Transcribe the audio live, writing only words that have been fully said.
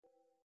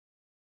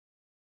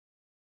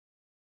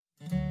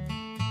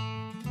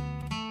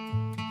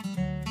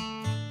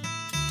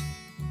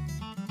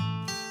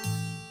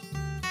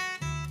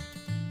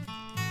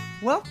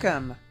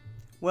Welcome.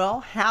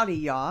 Well, howdy,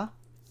 y'all.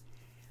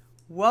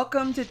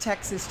 Welcome to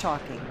Texas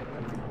Talking.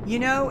 You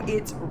know,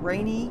 it's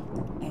rainy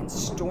and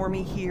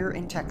stormy here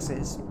in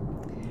Texas,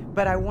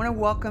 but I want to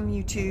welcome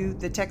you to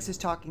the Texas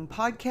Talking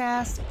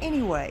podcast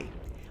anyway.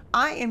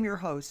 I am your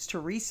host,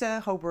 Teresa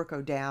Holbrook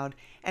O'Dowd,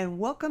 and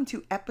welcome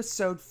to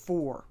episode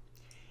 4.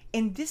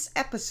 In this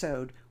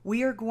episode,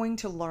 we are going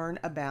to learn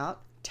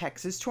about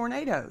Texas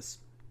tornadoes.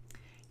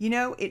 You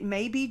know, it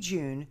may be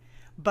June,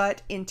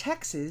 but in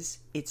Texas,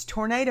 it's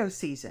tornado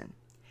season.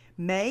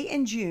 May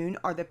and June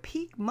are the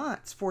peak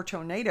months for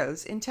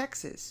tornadoes in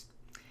Texas.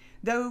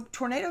 Though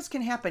tornadoes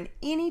can happen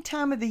any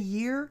time of the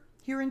year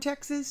here in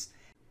Texas,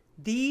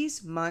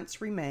 these months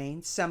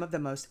remain some of the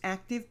most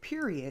active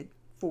period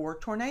for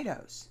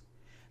tornadoes.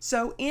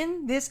 So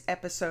in this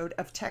episode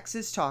of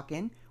Texas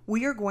Talking,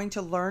 we are going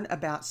to learn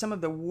about some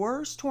of the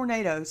worst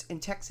tornadoes in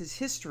Texas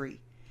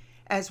history,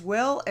 as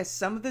well as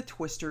some of the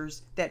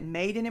twisters that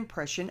made an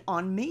impression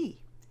on me,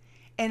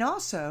 and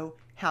also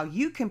how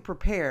you can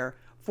prepare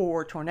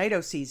for tornado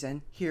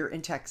season here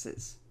in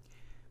Texas.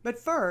 But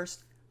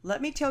first,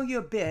 let me tell you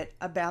a bit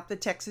about the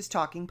Texas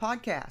Talking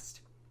podcast.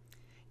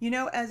 You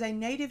know, as a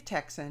native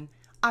Texan,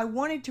 I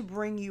wanted to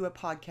bring you a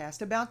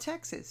podcast about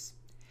Texas.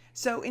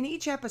 So in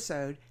each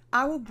episode,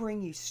 I will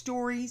bring you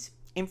stories,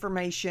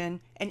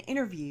 information, and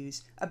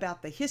interviews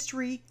about the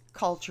history,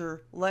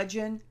 culture,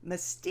 legend,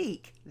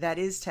 mystique that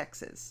is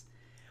Texas.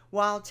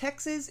 While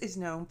Texas is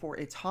known for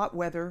its hot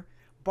weather,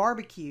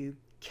 barbecue,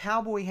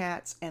 cowboy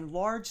hats, and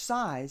large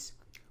size,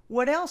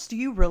 what else do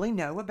you really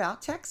know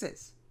about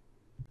Texas?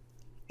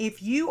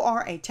 If you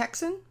are a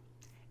Texan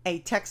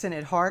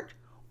at heart,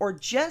 or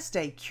just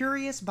a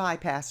curious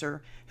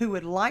bypasser who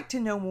would like to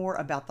know more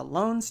about the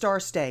Lone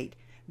Star State,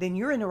 then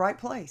you're in the right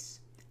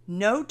place.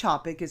 No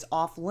topic is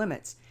off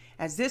limits,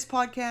 as this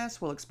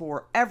podcast will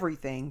explore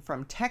everything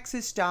from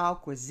Texas-style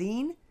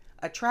cuisine,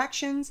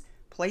 attractions,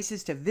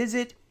 places to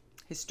visit,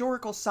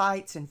 historical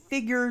sites and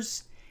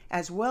figures,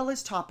 as well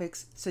as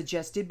topics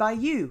suggested by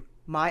you,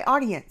 my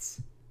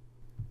audience.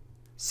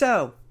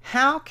 So,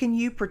 how can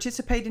you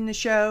participate in the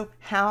show?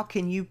 How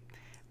can you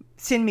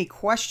send me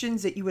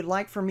questions that you would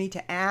like for me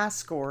to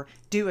ask or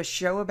do a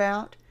show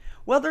about?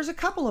 Well, there's a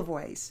couple of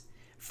ways.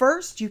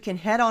 First, you can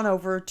head on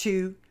over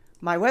to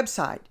my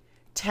website,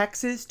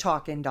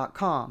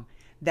 texastalkin.com.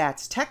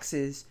 That's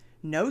Texas,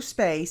 no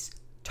space,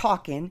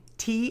 talkin,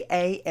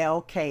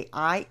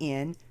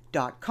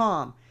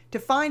 TALKIN.com, to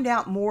find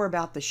out more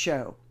about the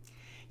show.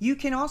 You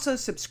can also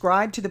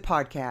subscribe to the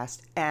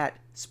podcast at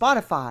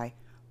Spotify,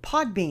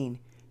 Podbean,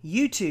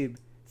 YouTube,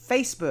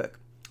 Facebook,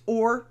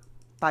 or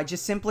by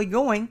just simply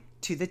going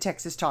to the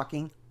Texas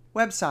Talking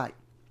website.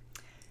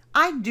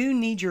 I do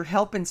need your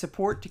help and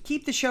support to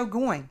keep the show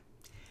going.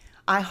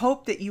 I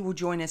hope that you will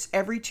join us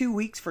every 2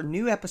 weeks for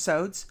new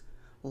episodes.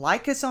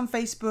 Like us on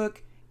Facebook,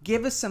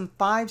 give us some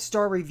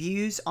 5-star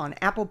reviews on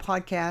Apple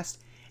Podcasts,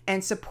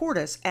 and support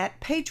us at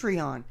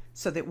Patreon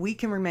so that we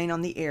can remain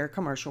on the air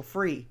commercial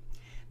free.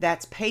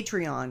 That's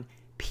Patreon,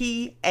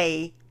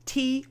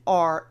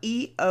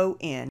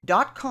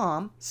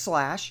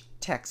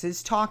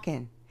 patreon.com/Texas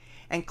Talkin',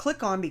 and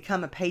click on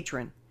Become a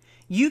Patron.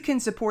 You can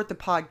support the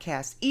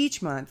podcast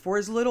each month for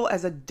as little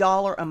as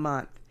 $1 a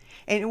month,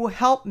 and it will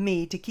help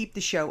me to keep the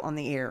show on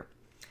the air.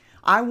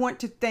 I want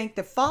to thank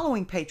the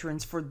following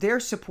patrons for their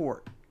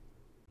support: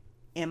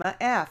 Emma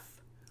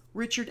F.,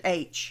 Richard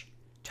H.,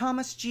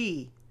 Thomas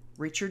G.,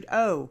 Richard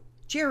O.,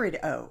 Jared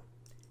O.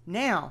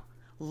 Now,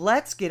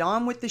 let's get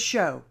on with the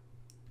show.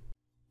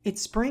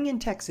 It's spring in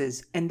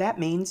Texas, and that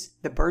means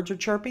the birds are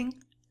chirping,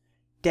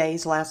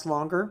 days last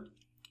longer,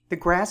 the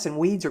grass and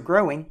weeds are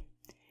growing,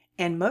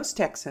 and most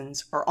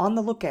Texans are on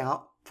the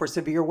lookout for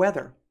severe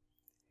weather.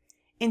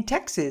 In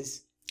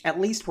Texas, at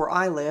least where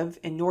I live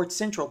in north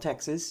central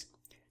Texas,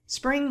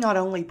 spring not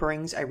only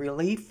brings a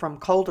relief from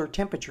colder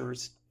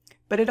temperatures,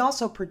 but it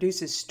also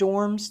produces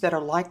storms that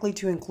are likely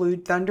to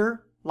include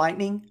thunder,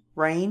 lightning,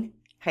 rain,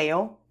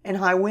 hail, and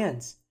high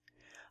winds.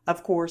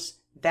 Of course,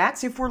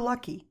 that's if we're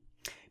lucky,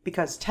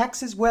 because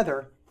Texas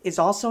weather is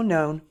also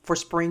known for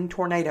spring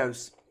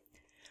tornadoes.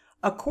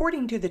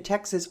 According to the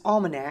Texas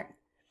Almanac,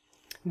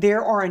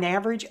 there are an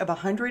average of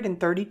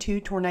 132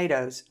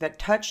 tornadoes that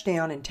touch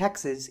down in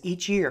Texas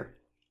each year.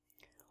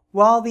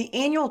 While the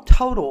annual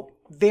total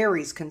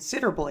varies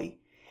considerably,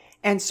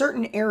 and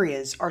certain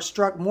areas are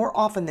struck more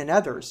often than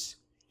others,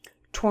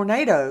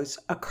 tornadoes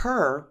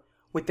occur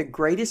with the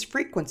greatest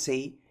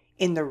frequency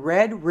in the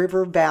Red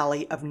River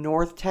Valley of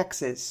North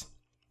Texas.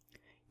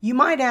 You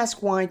might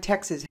ask why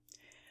Texas.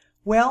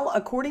 Well,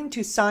 according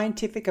to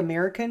Scientific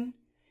American,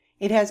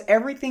 it has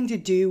everything to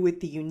do with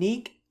the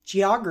unique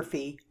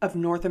geography of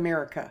North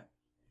America.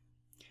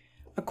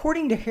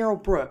 According to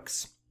Harold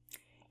Brooks,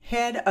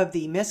 head of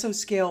the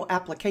Mesoscale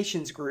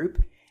Applications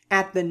Group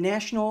at the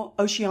National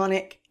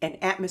Oceanic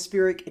and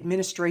Atmospheric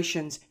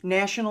Administration's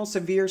National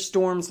Severe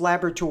Storms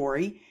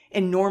Laboratory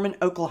in Norman,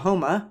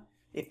 Oklahoma,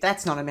 if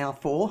that's not a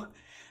mouthful,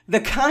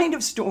 the kind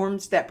of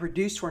storms that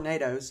produce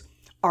tornadoes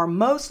are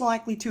most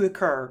likely to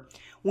occur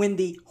when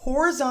the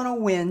horizontal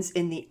winds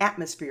in the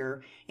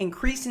atmosphere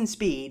increase in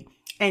speed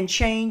and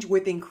change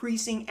with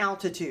increasing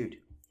altitude.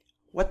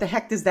 What the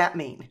heck does that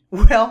mean?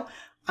 Well,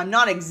 I'm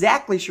not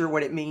exactly sure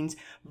what it means,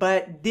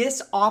 but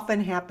this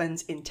often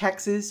happens in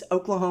Texas,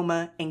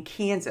 Oklahoma, and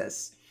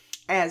Kansas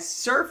as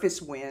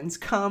surface winds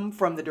come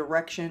from the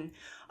direction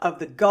of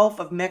the Gulf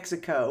of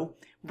Mexico,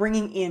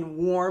 bringing in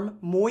warm,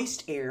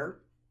 moist air.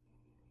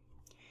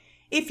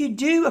 If you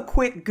do a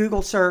quick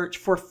Google search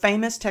for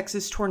famous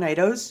Texas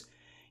tornadoes,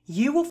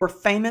 you will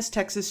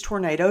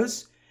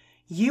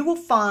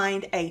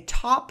find a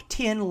top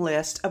 10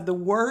 list of the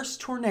worst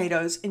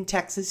tornadoes in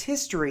Texas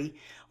history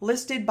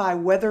listed by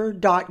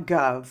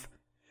weather.gov.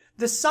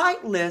 The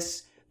site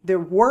lists the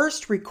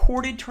worst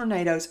recorded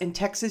tornadoes in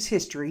Texas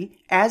history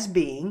as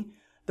being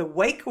the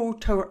Waco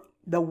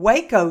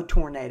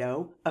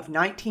tornado of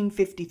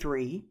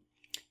 1953,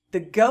 the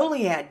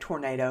Goliad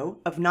tornado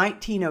of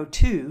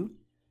 1902,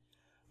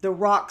 the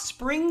Rock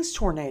Springs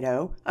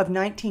tornado of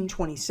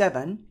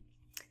 1927,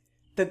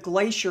 the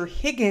Glacier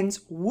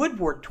Higgins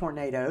Woodward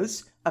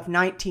tornadoes of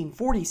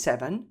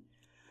 1947,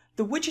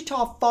 the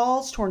Wichita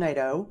Falls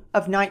tornado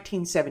of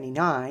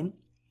 1979,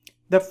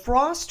 the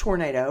Frost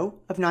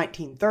tornado of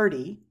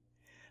 1930,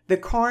 the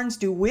Carnes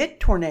DeWitt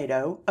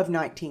tornado of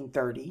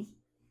 1930,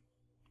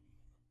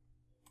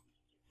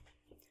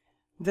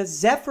 the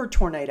Zephyr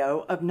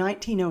tornado of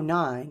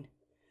 1909,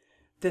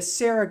 the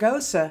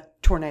Saragossa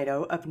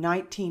tornado of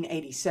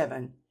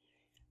 1987,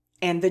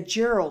 and the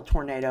Gerald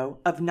tornado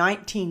of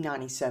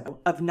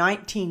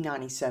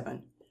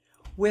 1997,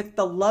 with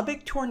the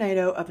Lubbock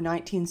tornado of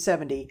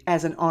 1970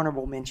 as an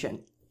honorable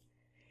mention.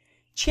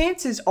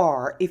 Chances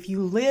are, if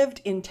you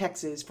lived in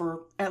Texas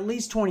for at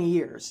least 20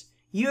 years,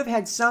 you have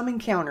had some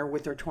encounter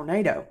with a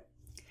tornado.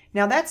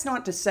 Now, that's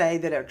not to say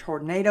that a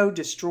tornado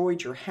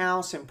destroyed your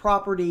house and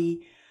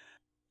property,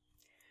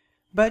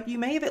 but you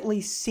may have at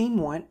least seen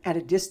one at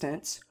a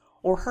distance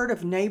or heard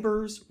of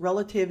neighbors,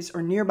 relatives,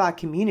 or nearby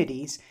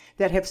communities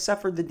that have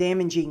suffered the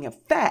damaging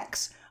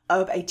effects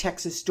of a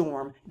Texas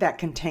storm that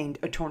contained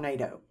a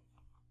tornado.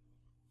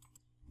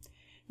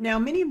 Now,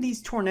 many of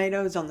these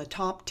tornadoes on the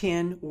top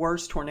 10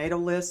 worst tornado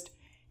list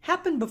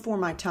happened before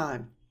my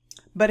time,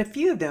 but a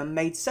few of them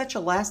made such a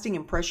lasting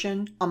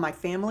impression on my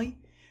family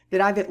that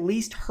I've at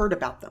least heard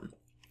about them.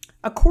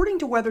 According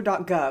to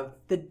weather.gov,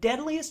 the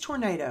deadliest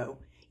tornado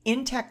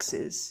in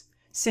Texas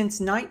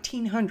since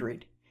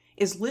 1900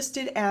 is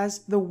listed as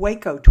the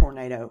Waco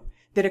tornado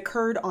that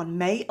occurred on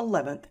May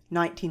 11,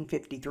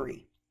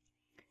 1953.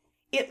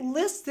 It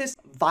lists this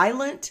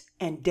violent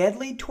and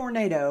deadly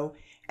tornado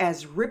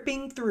as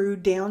ripping through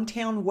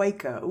downtown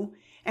Waco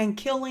and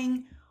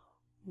killing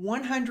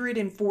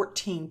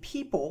 114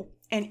 people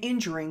and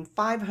injuring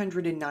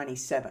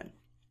 597.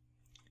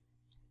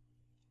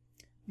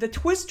 The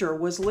twister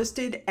was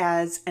listed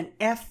as an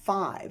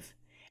F5,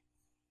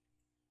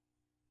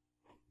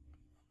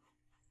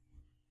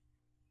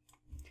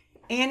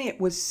 and it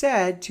was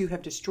said to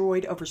have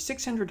destroyed over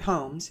 600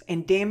 homes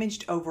and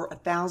damaged over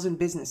 1,000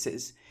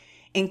 businesses,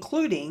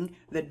 including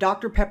the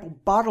Dr. Pepper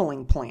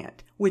bottling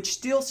plant, which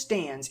still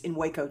stands in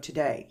Waco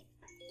today.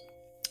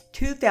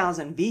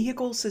 2,000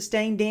 vehicles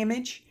sustained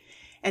damage,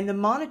 and the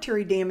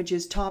monetary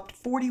damages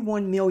topped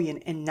 $41 million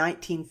in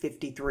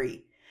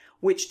 1953,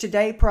 which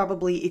today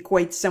probably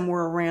equates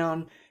somewhere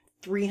around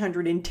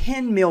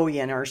 $310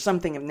 million or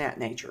something of that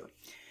nature.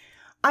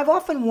 I've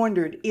often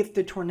wondered if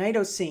the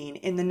tornado scene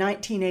in the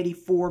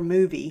 1984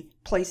 movie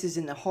Places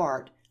in the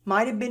Heart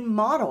might have been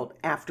modeled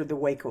after the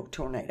Waco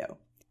tornado.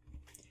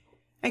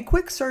 A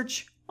quick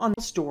search on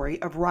the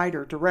story of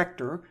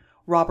writer-director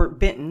Robert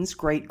Benton's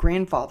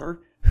great-grandfather,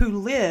 who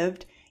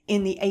lived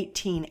in the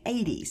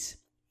 1880s.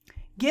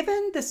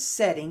 Given the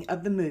setting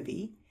of the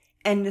movie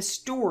and the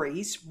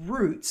story's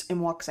roots in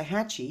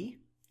Waxahachie,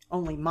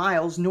 only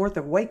miles north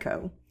of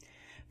Waco,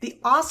 the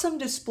awesome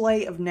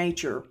display of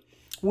nature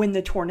when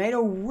the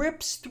tornado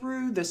rips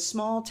through the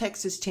small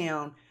Texas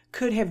town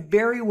could have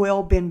very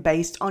well been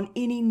based on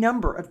any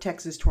number of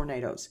Texas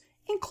tornadoes,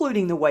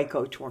 including the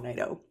Waco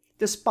tornado,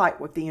 despite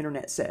what the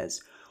internet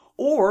says,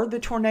 or the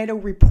tornado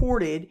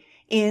reported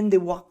in the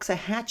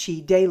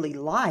Waxahachie Daily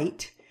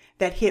Light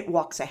that hit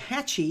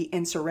Waxahachie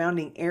and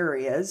surrounding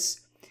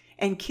areas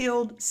and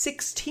killed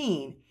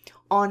 16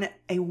 on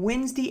a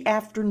Wednesday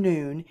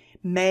afternoon,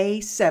 May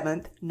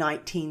 7th,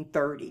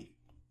 1930.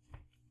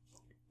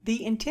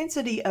 The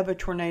intensity of a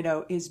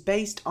tornado is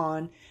based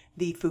on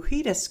the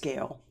Fujita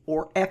scale,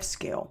 or F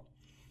scale.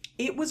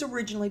 It was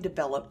originally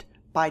developed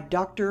by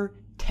Dr.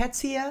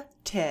 Tetsuya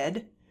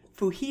Ted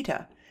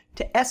Fujita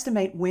to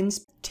estimate wind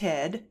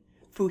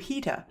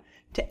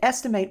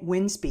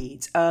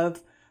speeds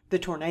of the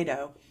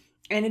tornado,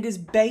 and it is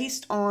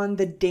based on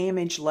the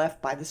damage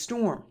left by the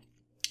storm.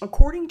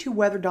 According to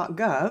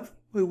weather.gov,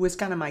 who was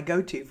kind of my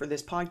go-to for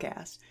this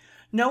podcast,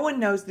 no one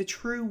knows the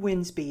true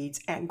wind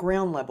speeds at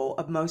ground level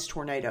of most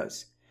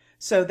tornadoes.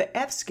 So the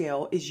F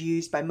scale is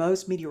used by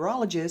most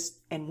meteorologists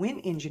and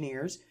wind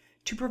engineers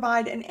to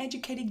provide an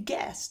educated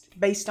guess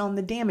based on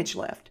the damage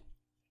left.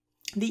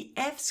 The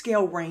F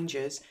scale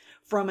ranges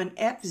from an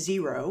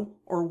F0,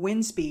 or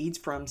wind speeds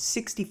from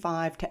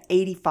 65 to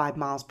 85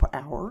 miles per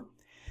hour,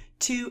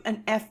 to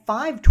an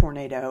F5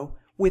 tornado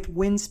with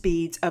wind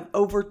speeds of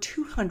over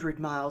 200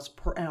 miles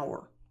per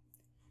hour.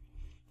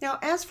 Now,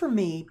 as for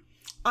me,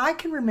 I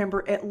can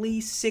remember at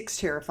least 6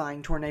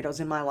 terrifying tornadoes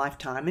in my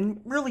lifetime,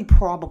 and really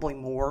probably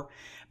more,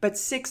 but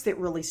 6 that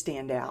really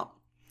stand out.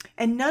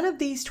 And none of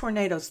these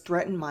tornadoes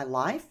threatened my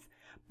life,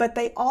 but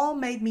they all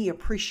made me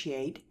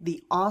appreciate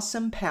the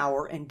awesome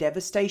power and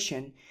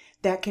devastation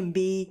that can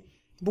be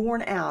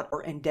born out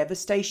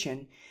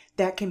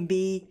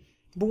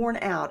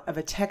of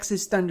a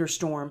Texas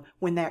thunderstorm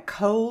when that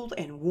cold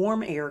and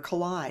warm air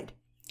collide.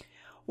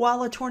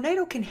 While a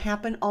tornado can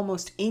happen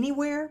almost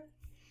anywhere,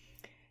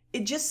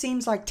 it just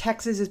seems like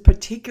Texas is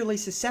particularly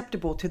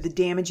susceptible to the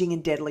damaging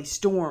and deadly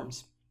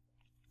storms.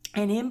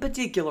 And in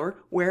particular,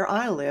 where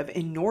I live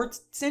in north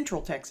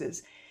central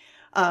Texas,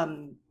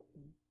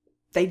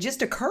 they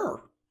just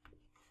occur.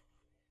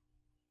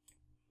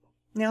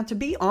 Now, to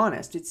be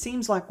honest, it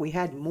seems like we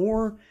had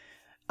more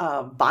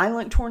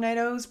violent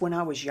tornadoes when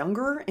I was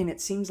younger, and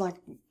it seems like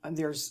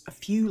there's a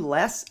few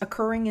less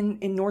occurring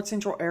in north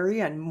central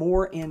area and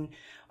more in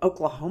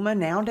Oklahoma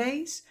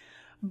nowadays.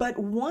 But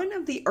one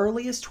of the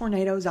earliest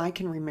tornadoes I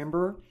can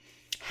remember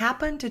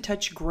happened to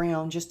touch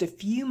ground just a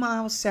few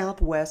miles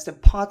southwest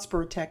of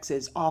Pottsboro,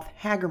 Texas, off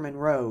Hagerman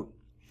Road.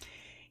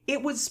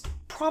 It was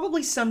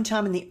probably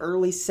sometime in the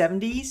early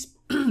 70s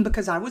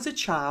because I was a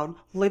child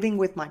living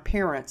with my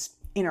parents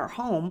in our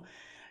home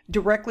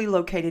directly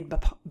located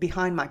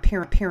behind my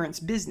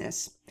parents'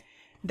 business.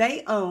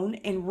 They own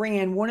and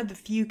ran one of the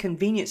few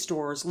convenience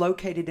stores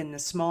located in the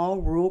small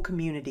rural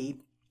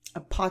community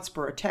of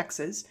Pottsboro,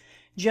 Texas,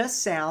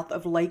 just south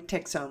of Lake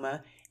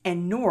Texoma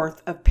and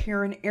north of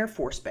Perrin Air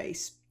Force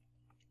Base.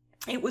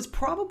 It was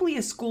probably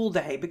a school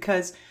day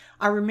because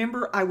I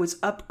remember I was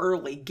up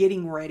early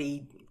getting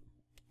ready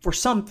for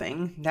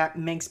something that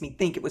makes me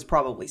think it was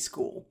probably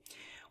school,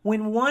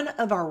 when one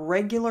of our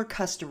regular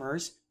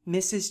customers,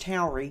 Mrs.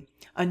 Towery,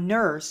 a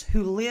nurse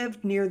who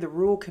lived near the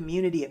rural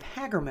community of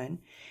Hagerman,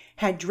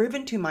 had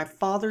driven to my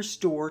father's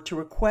store to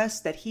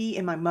request that he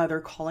and my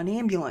mother call an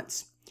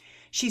ambulance.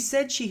 She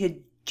said she had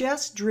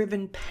just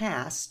driven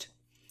past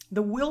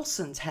the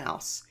Wilson's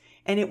house,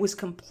 and it was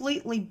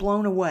completely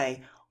blown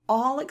away,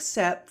 all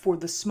except for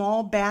the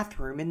small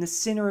bathroom in the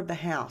center of the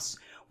house,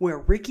 where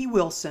Ricky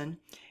Wilson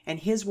and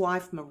his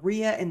wife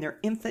Maria and their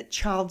infant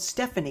child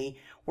Stephanie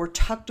were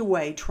tucked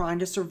away trying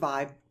to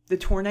survive the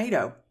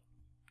tornado.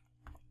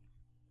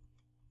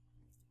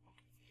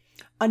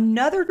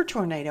 Another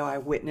tornado I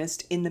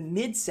witnessed in the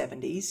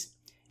mid-70s,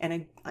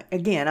 and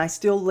again, I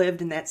still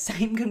lived in that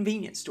same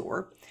convenience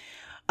store,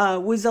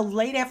 was a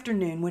late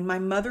afternoon when my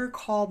mother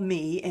called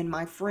me and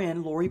my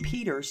friend Lori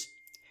Peters.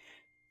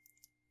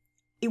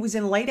 It was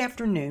in late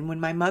afternoon when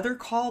my mother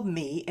called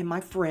me and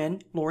my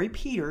friend Lori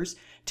Peters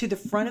to the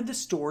front of the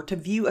store to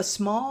view a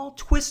small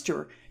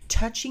twister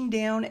touching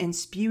down and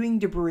spewing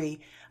debris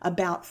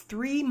about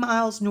 3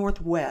 miles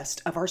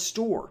northwest of our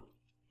store.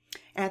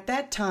 At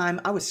that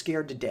time, I was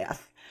scared to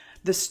death.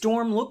 The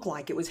storm looked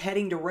like it was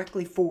heading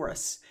directly for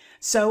us.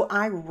 So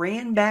I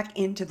ran back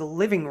into the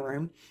living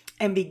room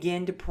and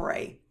began to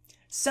pray,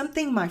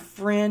 something my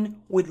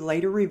friend would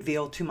later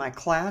reveal to my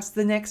class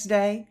the next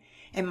day,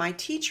 and my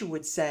teacher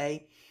would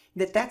say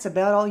that that's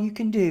about all you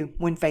can do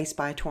when faced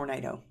by a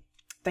tornado.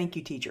 Thank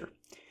you, teacher.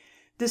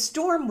 The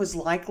storm was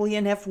likely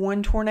an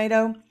F1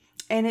 tornado,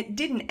 and it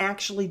didn't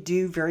actually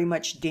do very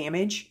much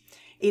damage.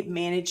 It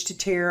managed to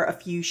tear a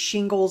few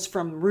shingles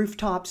from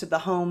rooftops of the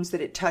homes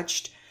that it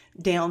touched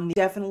down.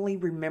 Definitely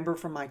remember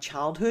from my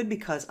childhood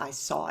because I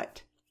saw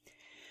it.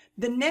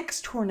 The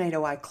next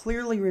tornado I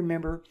clearly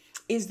remember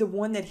is the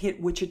one that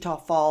hit Wichita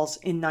Falls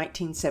in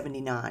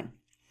 1979.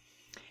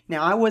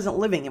 Now, I wasn't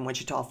living in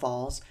Wichita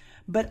Falls,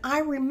 but I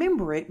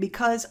remember it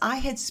because I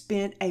had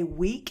spent a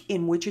week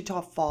in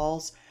Wichita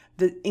Falls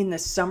in the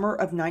summer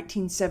of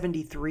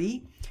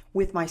 1973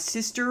 with my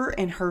sister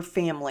and her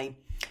family.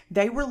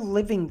 They were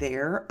living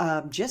there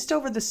just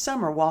over the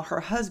summer while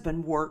her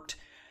husband worked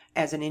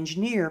as an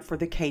engineer for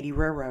the Katy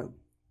Railroad.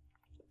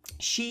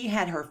 She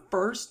had her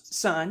first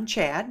son,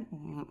 Chad,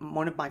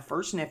 one of my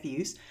first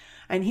nephews,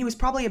 and he was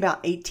probably about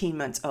 18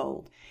 months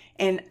old.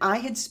 And I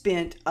had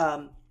spent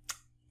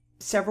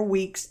several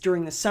weeks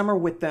during the summer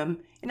with them,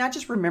 and I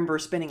just remember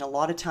spending a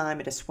lot of time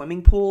at a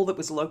swimming pool that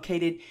was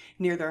located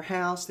near their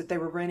house that they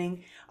were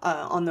renting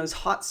on those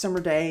hot summer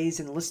days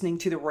and listening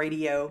to the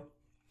radio.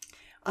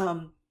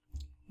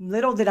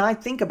 Little did I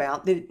think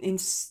about that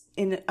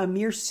in a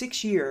mere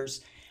 6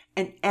 years,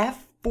 an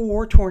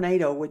F4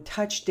 tornado would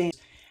touch down.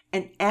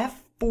 An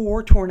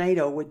F4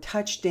 tornado would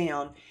touch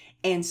down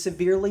and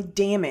severely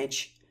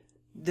damage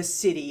the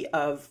city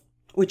of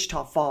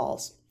Wichita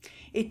Falls.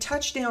 It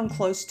touched down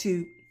close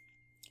to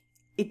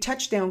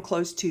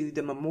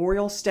the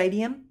Memorial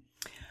Stadium,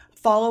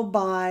 followed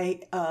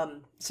by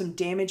some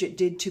damage it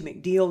did to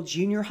MacDill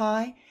Junior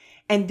High,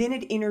 and then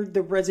it entered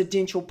the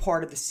residential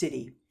part of the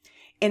city.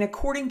 And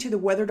according to the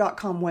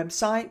weather.com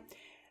website,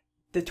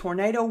 the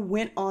tornado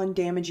went on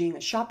damaging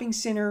a shopping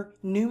center,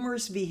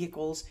 numerous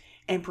vehicles,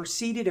 and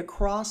proceeded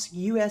across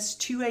US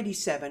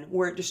 287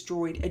 where it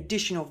destroyed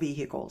additional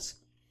vehicles.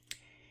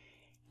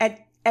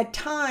 At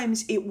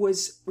times, it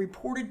was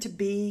reported to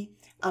be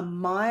a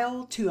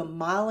mile to a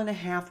mile and a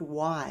half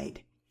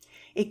wide.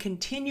 It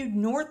continued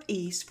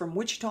northeast from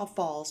Wichita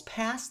Falls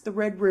past the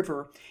Red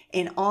River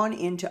and on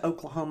into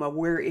Oklahoma,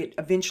 where it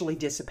eventually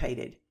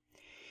dissipated.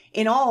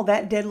 In all,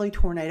 that deadly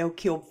tornado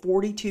killed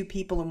 42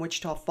 people in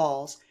Wichita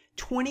Falls.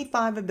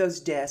 25 of those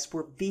deaths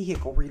were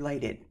vehicle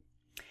related.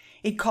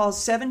 It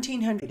caused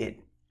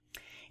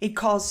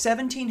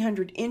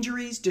 1,700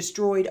 injuries,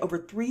 destroyed over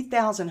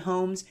 3,000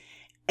 homes,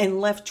 and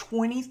left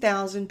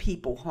 20,000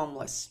 people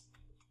homeless.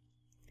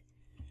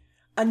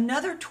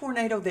 Another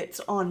tornado that's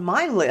on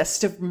my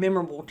list of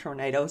memorable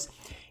tornadoes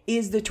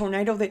is the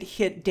tornado that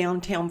hit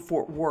downtown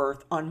Fort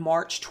Worth on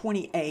March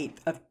 28th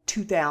of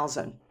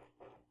 2000.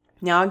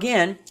 Now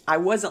again, I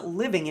wasn't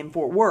living in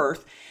Fort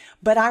Worth,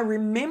 but I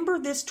remember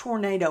this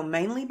tornado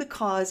mainly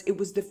because it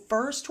was the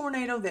first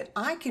tornado that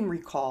I can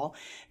recall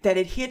that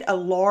had hit a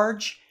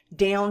large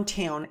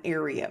downtown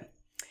area.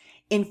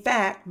 In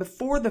fact,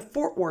 before the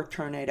Fort Worth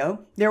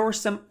tornado, there were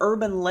some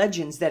urban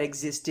legends that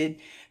existed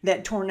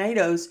that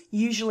tornadoes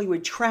usually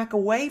would track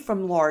away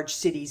from large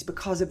cities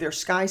because of their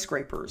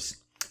skyscrapers.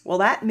 Well,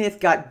 that myth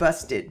got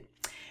busted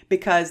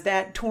because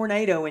that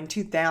tornado in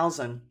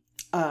 2000,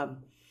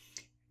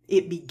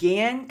 it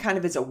began kind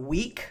of as a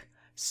weak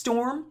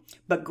storm,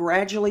 but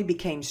gradually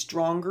became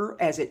stronger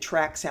as it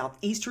tracked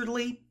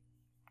southeasterly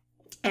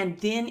and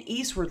then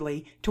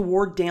eastwardly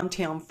toward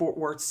downtown Fort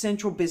Worth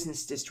Central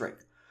Business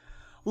District.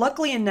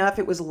 Luckily enough,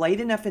 it was late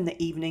enough in the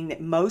evening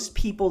that most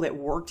people that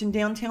worked in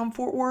downtown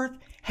Fort Worth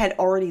had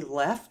already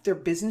left their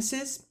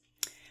businesses.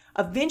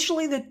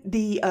 Eventually,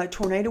 the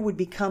tornado would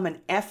become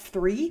an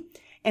F3,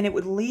 and it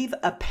would leave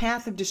a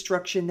path of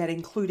destruction that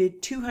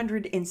included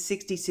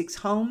 266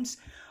 homes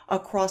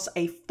across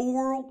a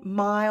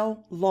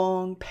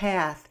 4-mile-long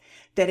path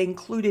that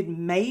included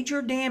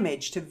major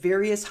damage to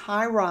various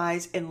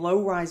high-rise and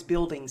low-rise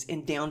buildings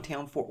in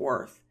downtown Fort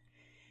Worth.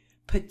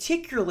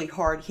 Particularly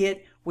hard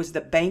hit was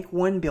the Bank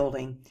One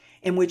building,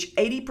 in which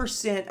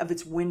 80% of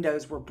its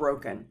windows were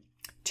broken.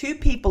 2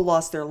 people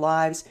lost their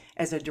lives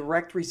as a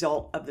direct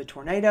result of the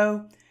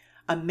tornado.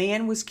 A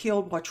man was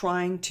killed while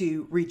trying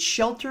to reach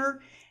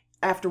shelter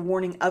after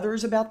warning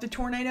others about the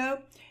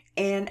tornado,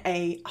 and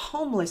a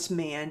homeless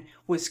man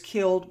was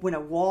killed when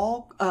a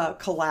wall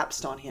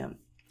collapsed on him.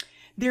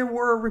 There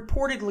were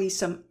reportedly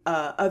some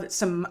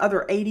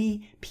other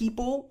 80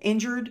 people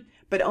injured,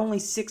 but only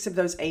 6 of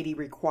those 80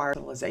 required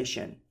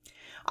hospitalization.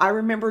 I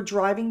remember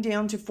driving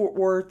down to Fort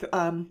Worth,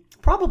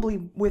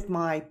 probably with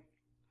my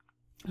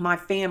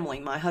family,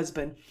 my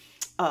husband,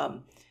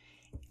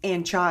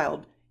 and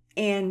child,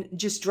 and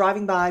just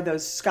driving by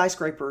those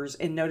skyscrapers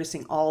and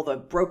noticing all the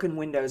broken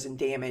windows and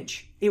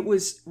damage. It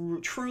was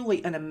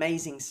truly an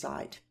amazing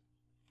sight.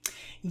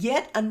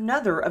 Yet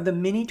another of the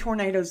many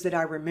tornadoes that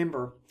I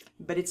remember,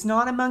 but it's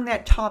not among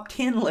that top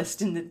 10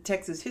 list in the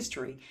Texas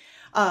history.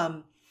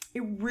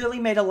 It really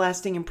made a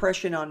lasting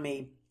impression on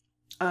me,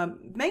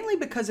 mainly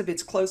because of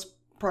its close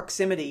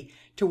proximity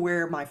to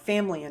where my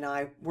family and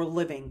I were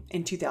living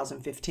in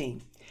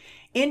 2015.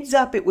 Ends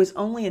up, it was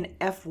only an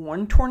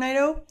F1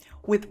 tornado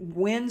with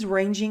winds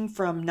ranging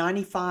from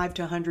 95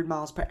 to 100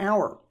 miles per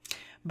hour.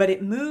 But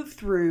it moved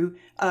through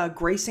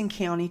Grayson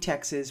County,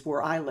 Texas,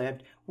 where I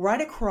lived,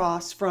 right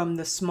across from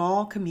the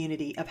small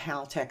community of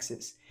Howell,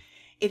 Texas.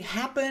 It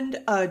happened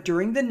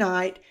during the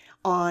night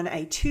on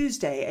a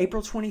Tuesday,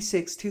 April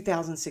 26,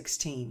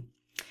 2016.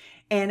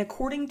 And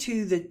according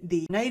to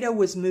the tornado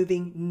was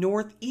moving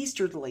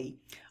northeasterly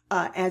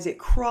as it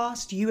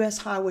crossed U.S.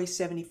 Highway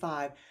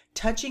 75,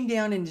 touching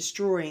down and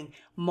destroying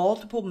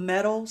multiple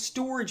metal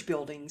storage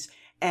buildings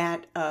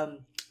at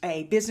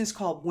a business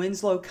called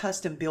Winslow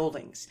Custom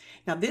Buildings.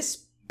 Now,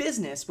 this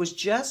business was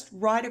just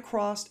right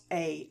across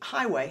a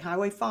highway,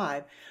 Highway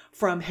 5,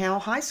 from Howell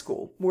High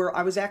School, where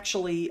I was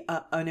actually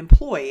an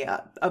employee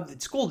of the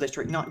school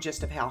district, not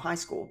just of Howell High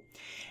School.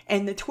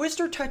 And the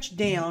twister touched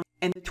down,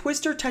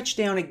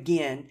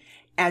 again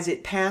as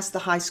it passed the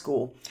high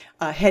school,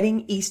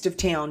 heading east of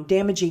town,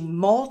 damaging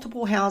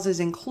multiple houses,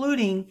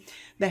 including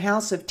the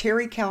house of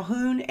Terry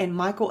Calhoun and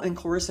Michael and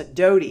Clarissa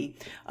Doty,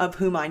 of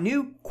whom I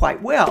knew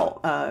quite well.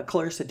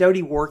 Clarissa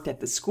Doty worked at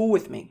the school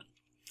with me.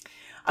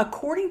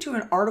 According to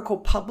an article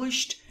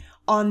published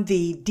on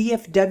the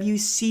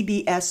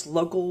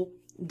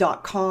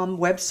DFWCBSlocal.com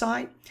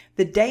website,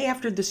 the day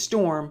after the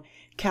storm,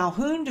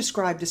 Calhoun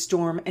described the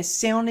storm as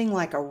sounding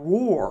like a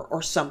roar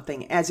or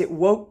something as it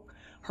woke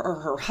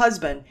her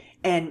husband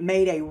and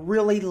made a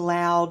really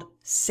loud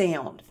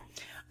sound.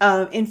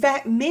 In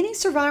fact, many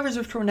survivors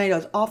of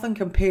tornadoes often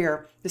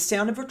compare the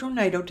sound of a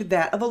tornado to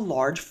that of a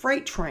large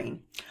freight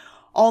train,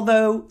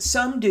 although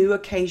some do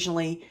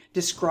occasionally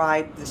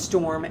describe the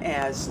storm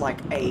as like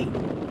a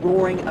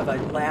roaring of a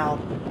loud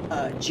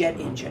jet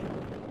engine.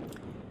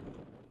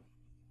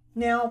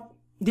 Now,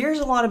 there's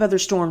a lot of other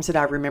storms that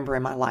I remember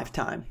in my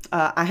lifetime.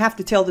 I have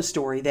to tell the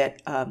story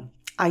that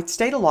I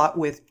stayed a lot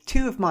with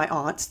two of my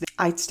aunts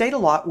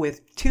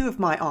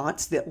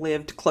that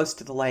lived close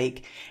to the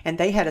lake, and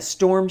they had a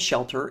storm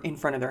shelter in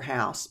front of their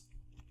house.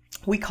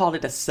 We called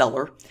it a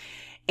cellar.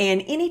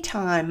 And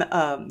anytime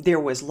there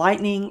was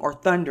lightning or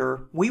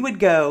thunder, we would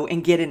go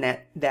and get in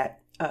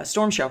that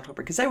storm shelter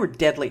because they were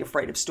deadly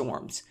afraid of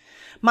storms.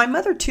 My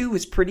mother, too,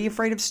 was pretty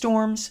afraid of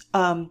storms,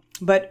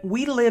 but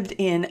we lived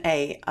in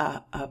a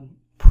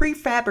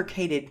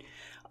prefabricated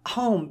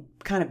home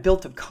kind of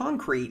built of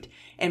concrete,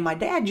 and my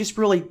dad just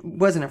really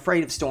wasn't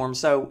afraid of storms,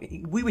 so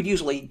we would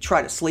usually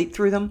try to sleep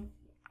through them.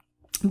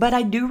 But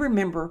I do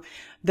remember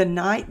the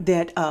night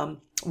that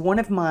one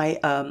of my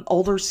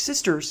older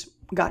sisters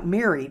got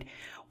married.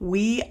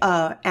 We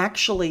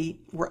actually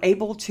were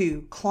able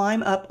to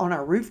climb up on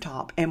our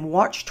rooftop and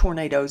watch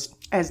tornadoes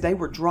as they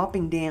were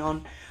dropping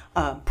down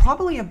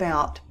probably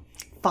about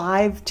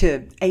 5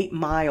 to 8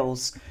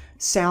 miles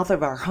south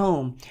of our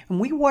home. And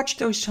we watched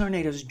those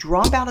tornadoes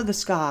drop out of the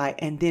sky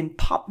and then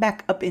pop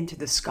back up into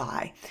the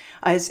sky,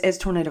 as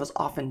tornadoes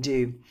often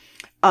do,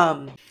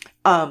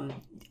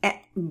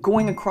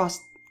 going across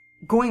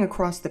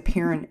the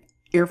Perrin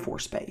Air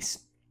Force Base.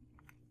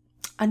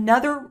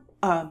 Another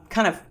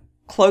kind of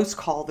close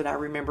call that I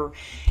remember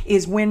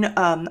is when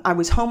I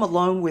was home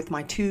alone with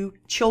my 2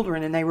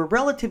 children, and they were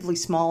relatively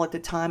small at the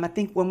time. I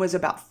think one was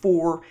about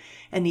 4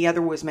 and the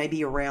other was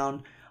maybe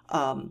around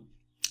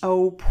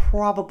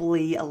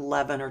probably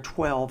 11 or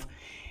 12.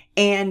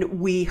 And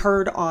we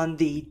heard on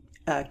the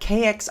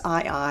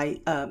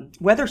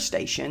KXII weather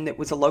station, that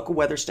was a local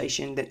weather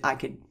station that I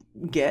could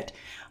get,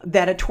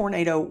 that a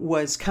tornado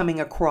was coming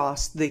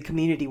across the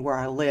community where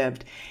I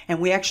lived.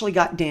 And we actually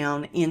got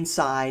down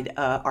inside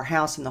our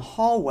house in the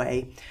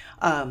hallway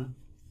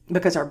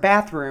because our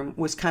bathroom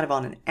was kind of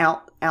on an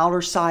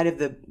outer side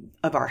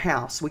of our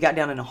house. We got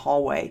down in a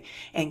hallway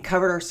and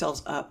covered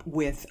ourselves up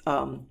with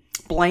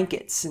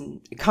blankets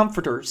and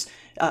comforters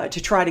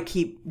to try to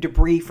keep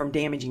debris from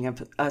damaging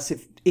us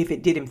if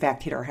it did in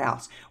fact hit our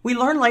house. We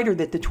learned later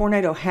that the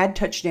tornado had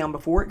touched down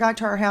before it got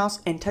to our house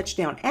and touched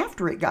down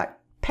after it got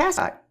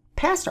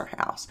past our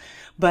house,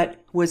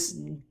 but was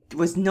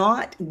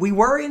not, we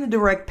were in a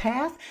direct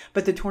path,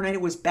 but the tornado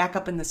was back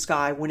up in the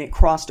sky when it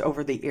crossed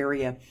over the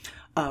area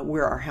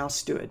where our house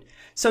stood.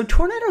 So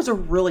tornadoes are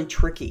really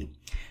tricky.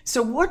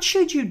 So what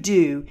should you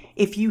do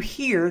if you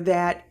hear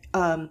that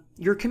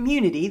your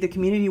community, the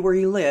community where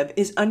you live,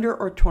 is under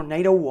a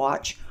tornado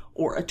watch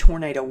or a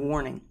tornado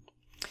warning?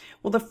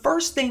 Well, the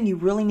first thing you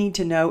really need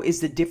to know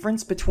is the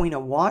difference between a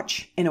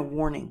watch and a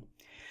warning.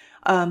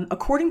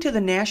 According to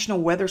the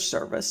National Weather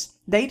Service,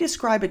 they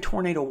describe a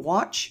tornado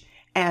watch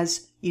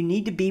as you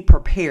need to be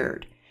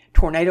prepared.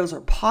 Tornadoes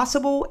are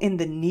possible in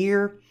the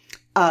near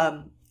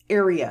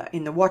area,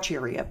 in the watch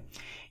area.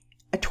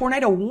 A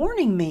tornado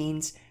warning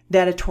means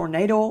that a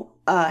tornado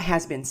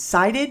has been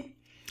sighted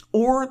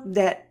or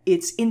that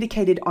it's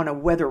indicated on a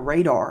weather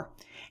radar,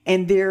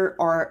 and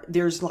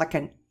there's like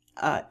an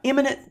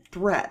imminent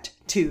threat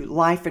to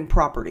life and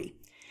property.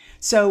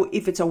 So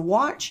if it's a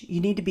watch,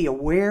 you need to be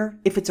aware.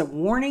 If it's a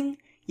warning,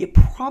 you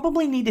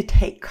probably need to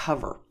take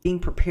cover, being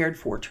prepared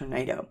for a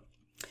tornado.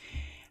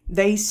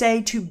 They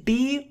say to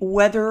be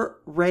weather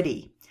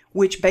ready,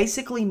 which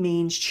basically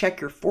means check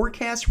your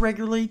forecast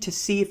regularly to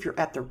see if you're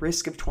at the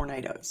risk of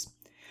tornadoes.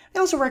 They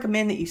also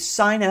recommend that you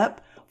sign up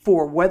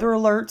for weather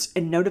alerts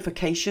and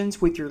notifications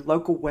with your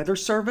local weather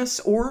service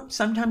or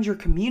sometimes your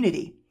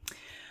community.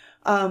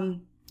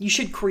 You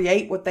should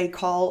create what they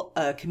call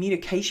a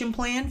communication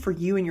plan for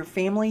you and your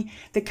family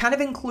that kind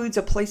of includes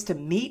a place to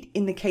meet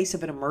in the case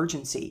of an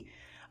emergency.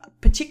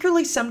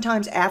 Particularly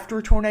sometimes after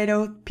a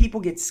tornado,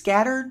 people get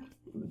scattered,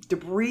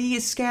 debris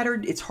is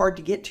scattered, it's hard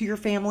to get to your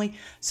family.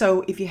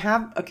 So if you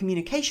have a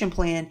communication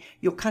plan,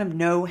 you'll kind of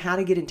know how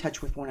to get in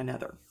touch with one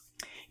another.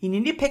 You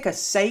need to pick a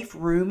safe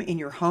room in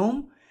your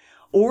home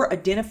or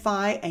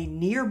identify a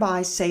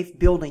nearby safe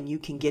building you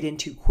can get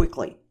into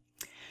quickly.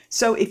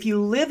 So if you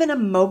live in a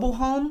mobile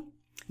home,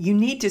 you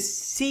need to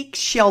seek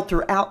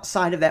shelter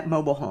outside of that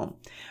mobile home.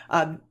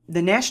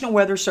 The National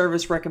Weather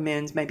Service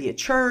recommends maybe a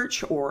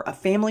church or a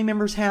family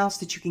member's house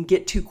that you can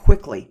get to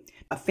quickly.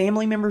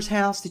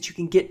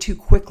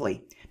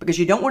 Because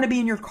you don't want to be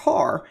in your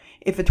car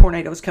if a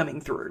tornado is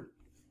coming through.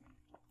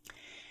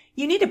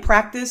 You need to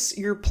practice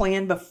your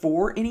plan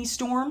before any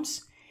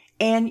storms,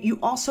 and you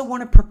also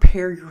want to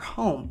prepare your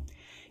home.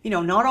 You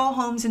know, not all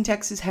homes in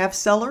Texas have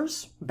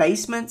cellars,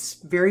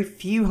 basements. Very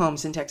few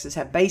homes in Texas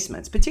have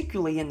basements,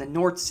 particularly in the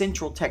north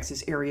central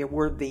Texas area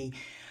where the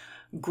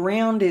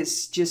ground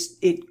is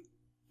it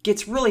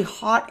gets really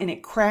hot and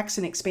it cracks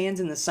and expands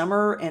in the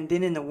summer. And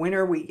then in the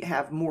winter, we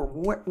have more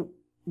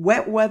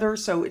wet weather.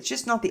 So it's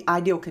just not the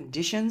ideal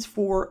conditions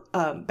for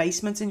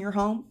basements in your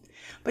home.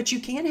 But you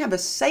can have a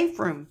safe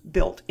room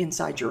built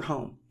inside your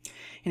home.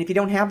 And if you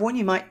don't have one,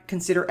 you might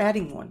consider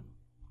adding one.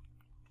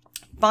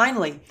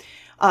 Finally,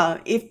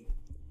 if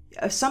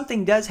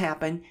something does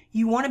happen,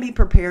 you want to be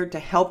prepared to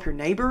help your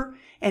neighbor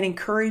and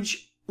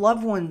encourage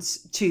loved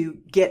ones to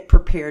get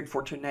prepared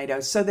for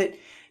tornadoes so that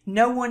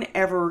no one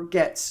ever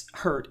gets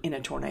hurt in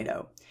a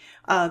tornado.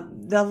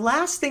 The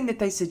last thing that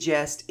they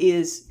suggest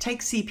is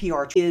take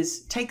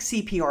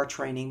CPR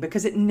training,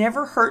 because it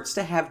never hurts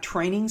to have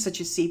training such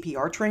as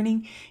CPR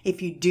training.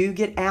 If you do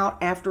get out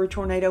after a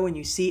tornado and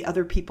you see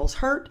other people's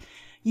hurt,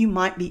 you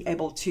might be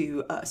able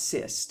to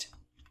assist.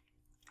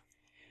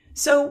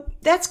 So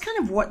that's kind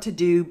of what to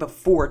do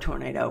before a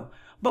tornado.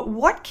 But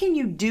what can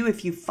you do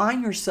if you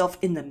find yourself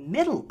in the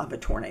middle of a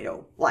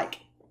tornado? Like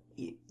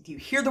you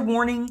hear the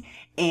warning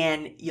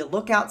and you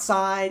look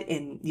outside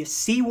and you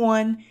see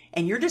one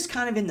and you're just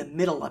kind of in the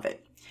middle of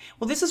it.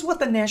 Well, this is what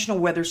the National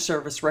Weather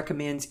Service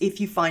recommends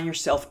if you find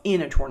yourself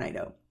in a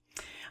tornado.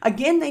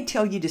 Again, they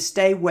tell you to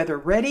stay weather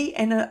ready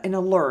and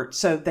alert.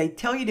 So they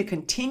tell you to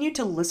continue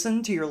to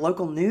listen to your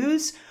local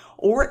news,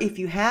 or if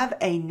you have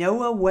a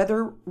NOAA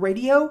weather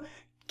radio,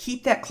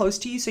 keep that close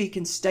to you so you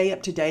can stay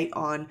up to date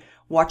on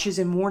watches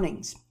and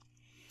warnings.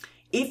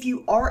 If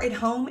you are at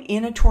home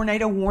in a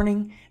tornado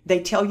warning, they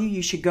tell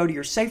you should go to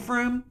your safe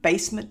room,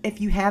 basement if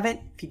you have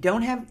it. If you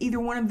don't have either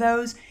one of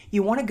those,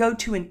 you want to go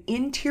to an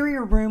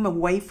interior room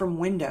away from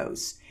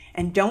windows.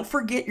 And don't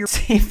forget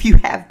if you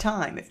have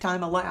time, if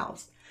time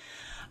allows.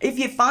 If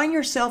you find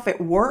yourself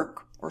at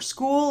work or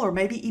school or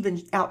maybe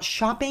even out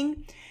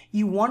shopping,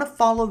 you want to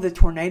follow the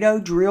tornado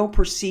drill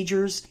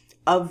procedures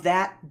of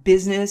that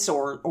business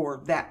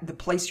or the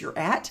place you're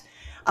at.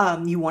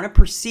 You want to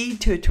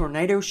proceed to a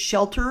tornado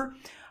shelter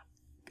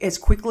as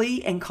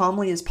quickly and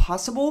calmly as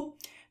possible.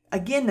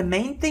 Again, the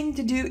main thing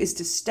to do is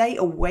to stay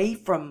away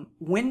from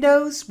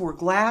windows where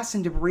glass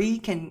and debris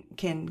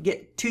can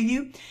get to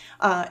you.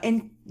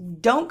 And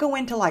don't go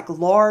into like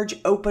large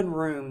open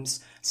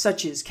rooms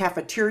such as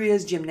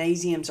cafeterias,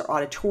 gymnasiums, or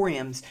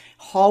auditoriums.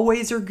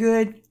 Hallways are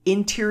good.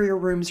 Interior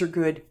rooms are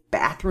good.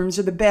 Bathrooms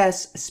are the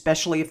best,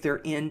 especially if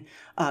they're in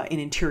an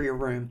interior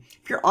room.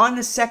 If you're on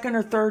the second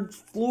or third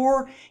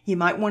floor, you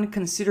might want to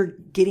consider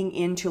getting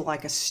into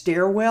like a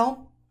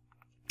stairwell,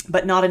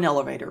 but not an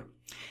elevator.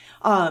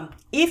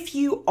 If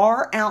you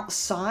are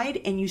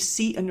outside and you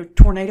see a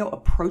tornado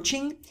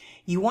approaching,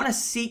 you want to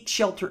seek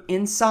shelter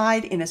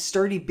inside in a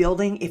sturdy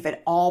building if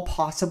at all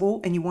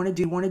possible, and you want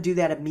to do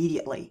that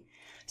immediately.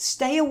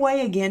 Stay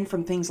away again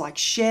from things like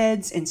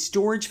sheds and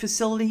storage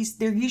facilities.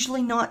 They're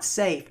usually not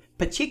safe,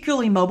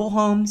 particularly mobile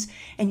homes,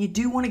 and you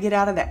do want to get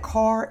out of that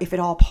car if at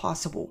all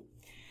possible.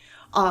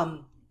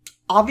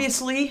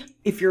 Obviously,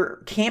 if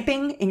you're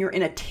camping and you're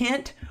in a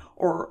tent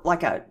or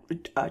like a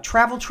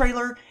travel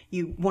trailer,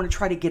 you want to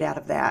try to get out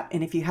of that.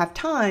 And if you have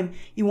time,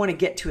 you want to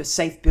get to a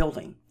safe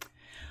building.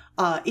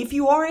 If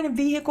you are in a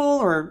vehicle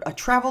or a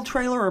travel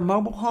trailer or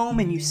mobile home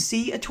and you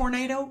see a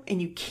tornado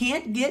and you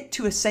can't get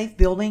to a safe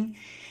building,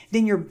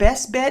 then your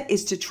best bet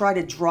is to try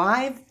to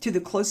drive to the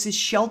closest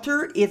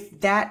shelter if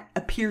that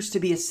appears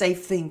to be a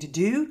safe thing to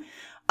do.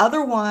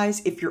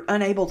 Otherwise, if you're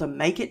unable to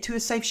make it to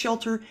a safe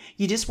shelter,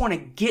 you just want to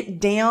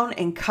get down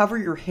and cover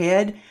your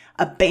head,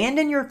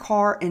 abandon your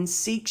car, and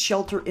seek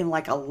shelter in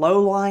like a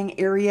low-lying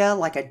area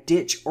like a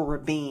ditch or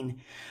ravine.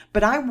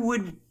 But I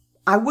would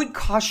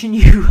caution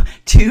you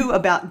too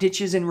about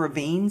ditches and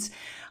ravines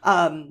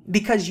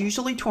because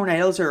usually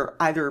tornadoes are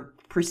either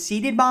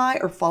preceded by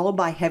or followed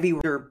by heavy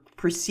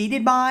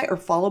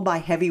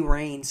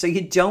rain. So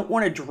you don't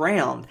want to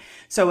drown.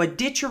 So a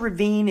ditch or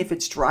ravine if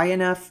it's dry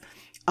enough,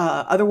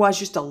 otherwise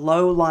just a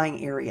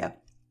low-lying area.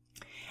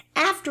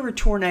 After a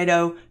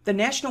tornado, the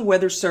National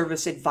Weather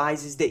Service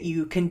advises that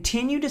you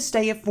continue to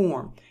stay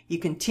informed. You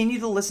continue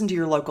to listen to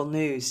your local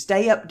news,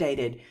 stay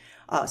updated.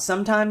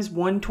 Sometimes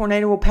one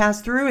tornado will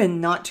pass through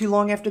and not too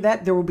long after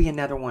that, there will be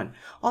another one.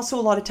 Also,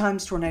 a lot of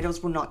times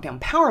tornadoes will knock down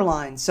power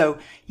lines. So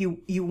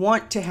you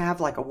want to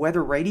have like a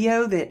weather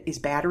radio that is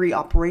battery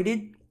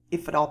operated,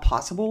 if at all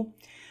possible.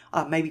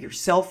 Maybe your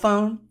cell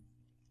phone.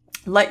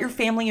 Let your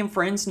family and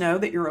friends know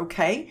that you're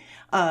okay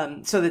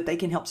so that they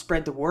can help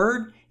spread the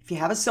word. If you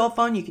have a cell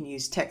phone, you can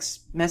use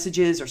text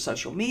messages or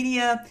social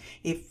media.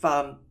 If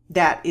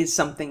that is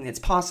something that's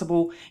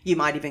possible, you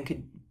might even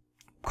could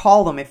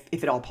call them if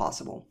at all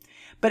possible.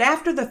 But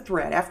after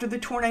the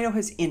tornado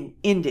has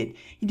ended,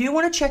 you do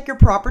want to check your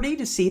property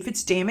to see if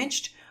it's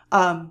damaged.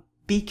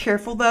 Be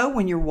careful though,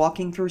 when you're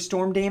walking through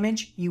storm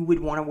damage, you would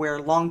want to wear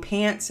long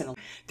pants and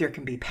there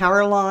can be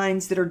power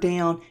lines that are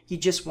down. You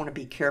just want to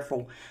be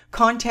careful.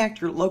 Contact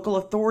your local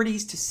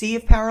authorities to see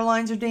if power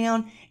lines are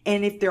down.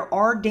 And if there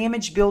are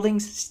damaged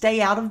buildings,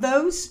 stay out of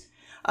those.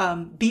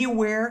 Be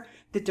aware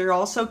that there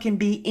also can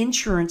be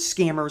insurance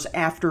scammers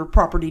after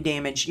property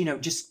damage.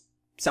 Just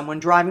someone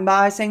driving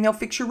by saying they'll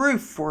fix your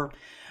roof for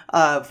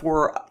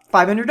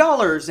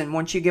 $500, and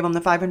once you give them the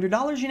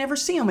 $500, you never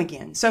see them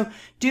again. So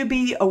do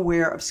be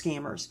aware of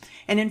scammers.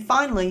 And then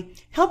finally,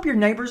 help your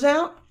neighbors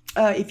out.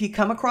 If you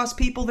come across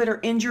people that are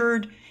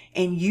injured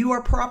and you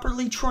are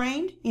properly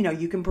trained,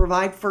 you can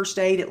provide first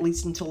aid at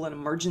least until an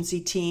emergency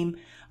team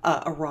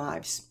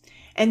arrives.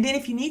 And then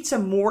if you need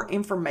some more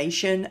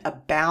information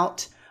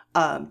about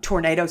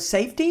tornado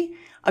safety,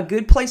 a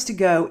good place to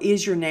go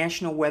is your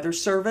National Weather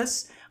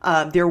Service.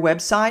 Their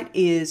website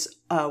is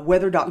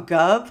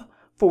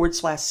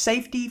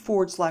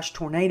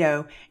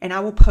weather.gov/safety/tornado. And I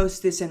will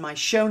post this in my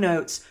show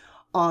notes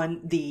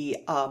on my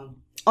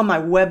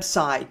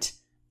website,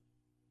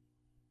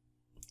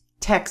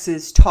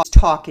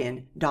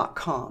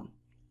 texastalkin.com.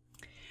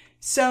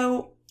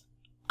 So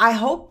I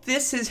hope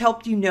this has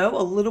helped you know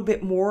a little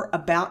bit more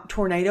about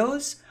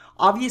tornadoes.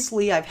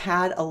 Obviously, I've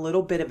had a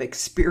little bit of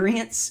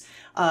experience,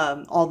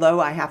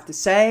 although I have to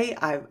say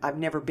I've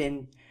never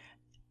been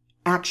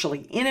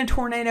actually in a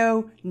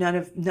tornado.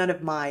 None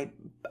of my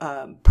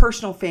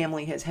personal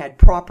family has had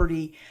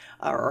property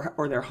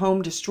or their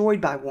home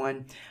destroyed by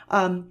one.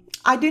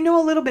 I do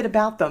know a little bit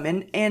about them,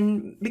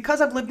 and because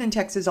I've lived in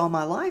Texas all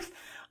my life,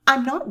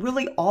 I'm not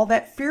really all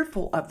that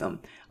fearful of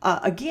them.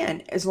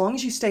 Again, as long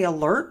as you stay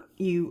alert,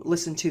 you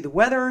listen to the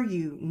weather,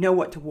 you know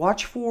what to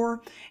watch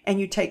for, and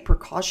you take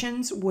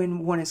precautions when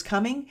one is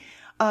coming.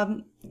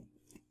 I'm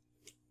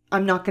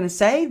not going to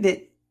say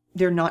that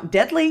they're not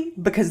deadly,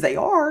 because they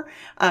are,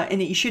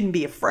 and that you shouldn't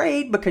be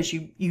afraid, because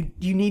you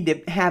need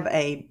to have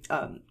a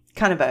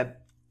kind of a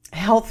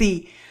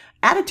healthy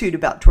attitude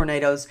about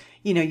tornadoes.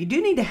 You know, you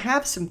do need to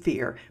have some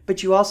fear,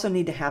 but you also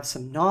need to have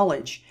some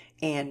knowledge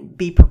and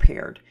be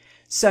prepared.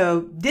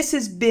 So this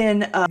has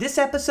been this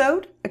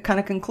episode. It kind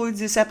of concludes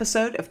this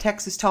episode of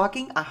Texas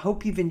Talking. I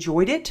hope you've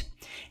enjoyed it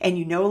and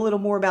you know a little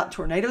more about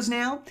tornadoes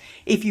now.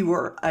 If you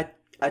were a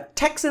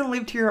Texan and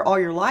lived here all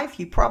your life,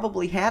 you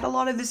probably had a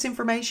lot of this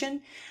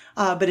information.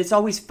 But it's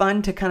always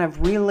fun to kind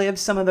of relive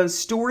some of those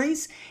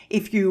stories.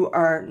 If you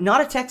are not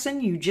a Texan,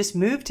 you just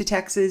moved to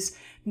Texas,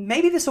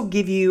 maybe this will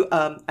give you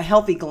a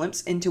healthy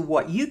glimpse into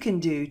what you can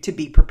do to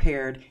be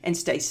prepared and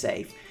stay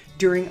safe.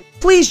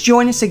 Please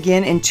join us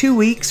again in 2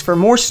 weeks for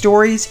more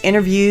stories,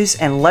 interviews,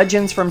 and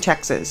legends from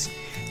Texas.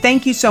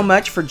 Thank you so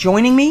much for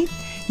joining me.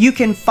 You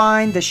can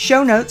find the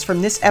show notes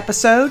from this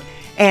episode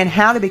and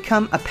how to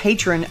become a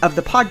patron of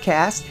the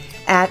podcast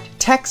at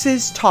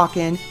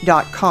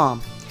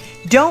texastalkin.com.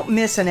 Don't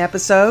miss an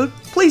episode.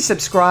 Please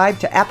subscribe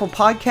to Apple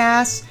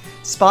Podcasts,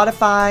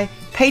 Spotify,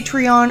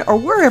 Patreon, or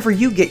wherever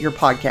you get your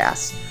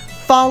podcasts.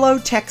 Follow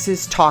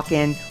Texas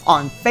Talkin'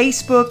 on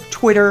Facebook,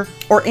 Twitter,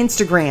 or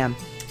Instagram,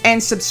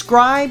 and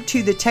subscribe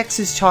to the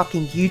Texas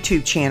Talking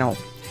YouTube channel.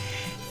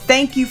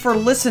 Thank you for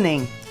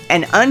listening,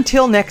 and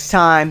until next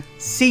time,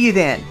 see you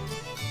then.